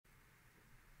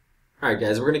Alright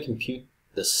guys, we're going to compute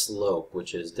the slope,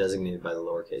 which is designated by the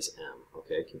lowercase m.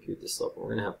 Okay, compute the slope.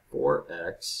 We're going to have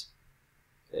 4x,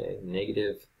 okay,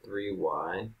 negative 3y,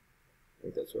 I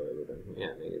think that's what I wrote down here,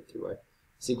 yeah, negative 3y,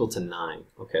 is equal to 9.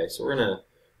 Okay, so we're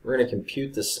going to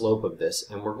compute the slope of this,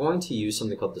 and we're going to use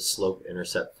something called the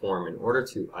slope-intercept form. In order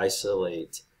to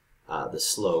isolate the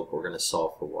slope, we're going to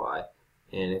solve for y.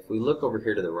 And if we look over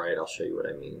here to the right, I'll show you what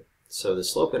I mean. So the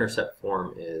slope-intercept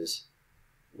form is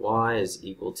y is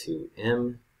equal to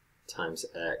m times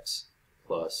x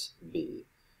plus b,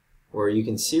 where you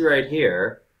can see right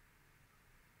here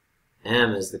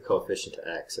m is the coefficient to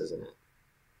x, isn't it?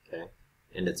 Okay,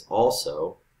 and it's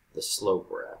also the slope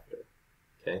we're after.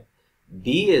 Okay,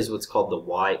 b is what's called the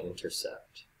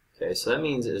y-intercept. Okay, so that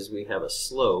means as we have a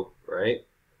slope, right,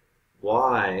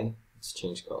 y, let's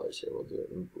change colors here, we'll do it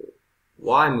in blue.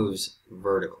 Y moves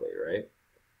vertically, right?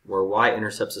 Where y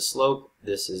intercepts a slope,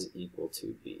 this is equal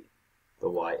to b, the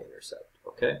y-intercept,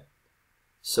 okay?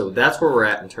 So that's where we're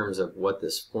at in terms of what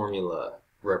this formula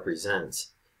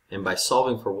represents. And by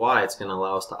solving for y, it's going to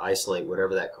allow us to isolate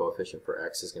whatever that coefficient for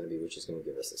x is going to be, which is going to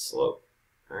give us the slope,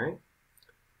 all right?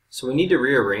 So we need to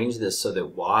rearrange this so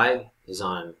that y is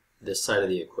on this side of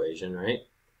the equation, right?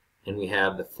 And we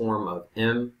have the form of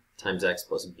m times x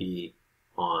plus b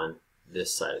on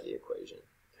this side of the equation,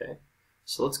 okay?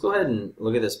 So let's go ahead and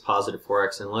look at this positive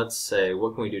 4x, and let's say,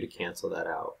 what can we do to cancel that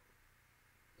out?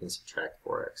 We can subtract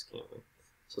 4x, can't we?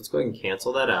 So let's go ahead and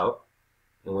cancel that out,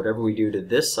 and whatever we do to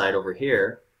this side over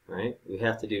here, right, we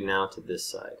have to do now to this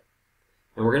side.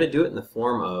 And we're going to do it in the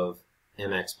form of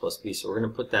mx plus b, so we're going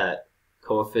to put that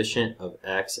coefficient of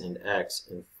x and x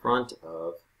in front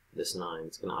of this 9.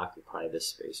 It's going to occupy this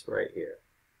space right here,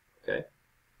 okay?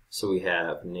 So we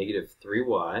have negative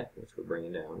 3y, which we're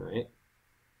bringing down, right,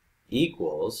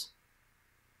 equals,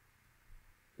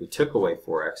 we took away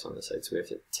 4x on this side, so we have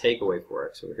to take away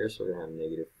 4x over here, so we're going to have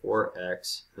negative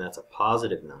 4x, and that's a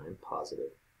positive 9,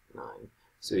 positive 9.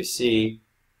 So we see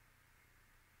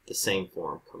the same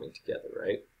form coming together,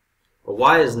 right? But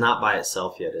y is not by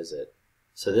itself yet, is it?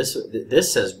 So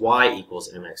this says y equals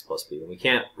mx plus b, and we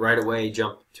can't right away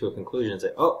jump to a conclusion and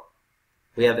say, oh,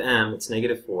 we have m, it's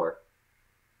negative 4.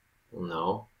 Well,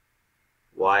 no.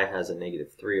 Y has a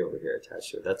negative 3 over here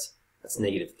attached to it. That's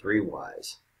negative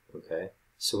 3y's, okay?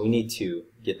 So we need to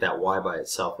get that y by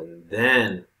itself, and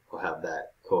then we'll have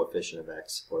that coefficient of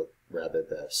x, or rather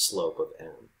the slope of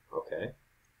m, okay?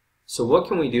 So what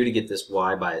can we do to get this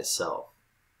y by itself?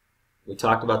 We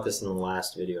talked about this in the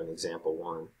last video in example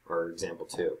 1, or example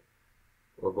 2.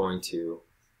 We're going to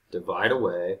divide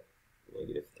away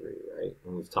negative 3, right?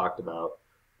 And we've talked about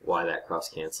why that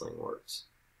cross-canceling works.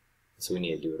 So we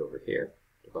need to do it over here.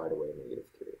 Divide away negative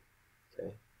 3.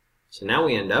 Okay. So now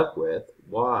we end up with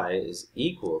y is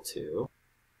equal to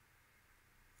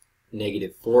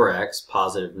negative 4x,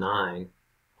 positive 9,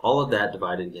 all of that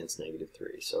divided against negative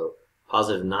 3. So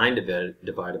positive 9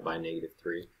 divided by negative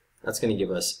 3, that's going to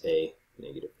give us a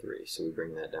negative 3. So we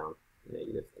bring that down,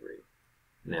 negative 3.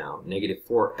 Now, negative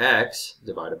 4x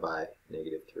divided by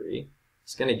negative 3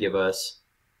 is going to give us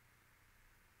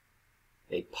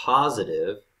a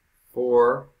positive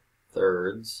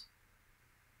 4/3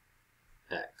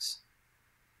 x.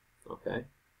 Okay?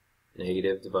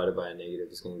 Negative divided by a negative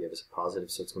is going to give us a positive,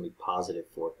 so it's going to be positive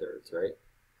 4/3, right?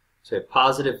 So we have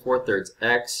positive 4/3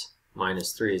 x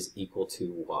minus 3 is equal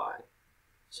to y.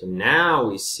 So now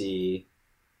we see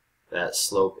that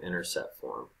slope-intercept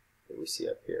form that we see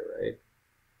up here, right?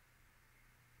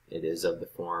 It is of the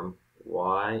form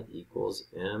y equals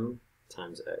m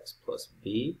times x plus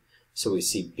b. So we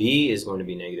see b is going to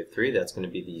be negative 3. That's going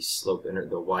to be the slope,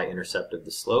 the y-intercept of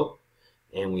the slope.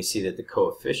 And we see that the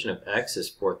coefficient of x is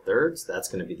 4/3. That's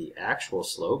going to be the actual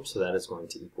slope. So that is going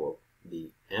to equal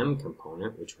the m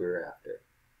component, which we were after.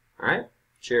 All right?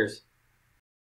 Cheers.